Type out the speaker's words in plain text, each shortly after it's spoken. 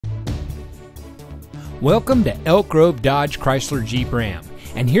Welcome to Elk Grove Dodge Chrysler Jeep Ram.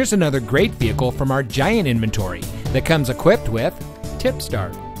 And here's another great vehicle from our giant inventory that comes equipped with tip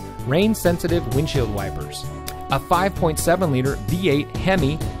start, rain-sensitive windshield wipers, a 5.7-liter V8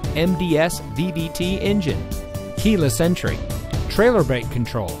 Hemi MDS VVT engine, keyless entry, trailer brake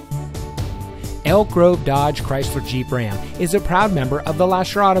control. Elk Grove Dodge Chrysler Jeep Ram is a proud member of the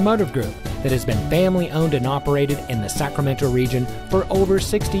Lasher Automotive Group that has been family owned and operated in the Sacramento region for over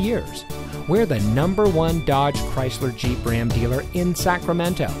 60 years. We're the #1 Dodge Chrysler Jeep Ram dealer in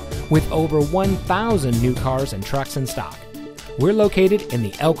Sacramento with over 1,000 new cars and trucks in stock. We're located in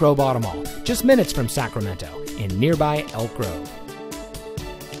the Elk Grove Auto Mall, just minutes from Sacramento in nearby Elk Grove.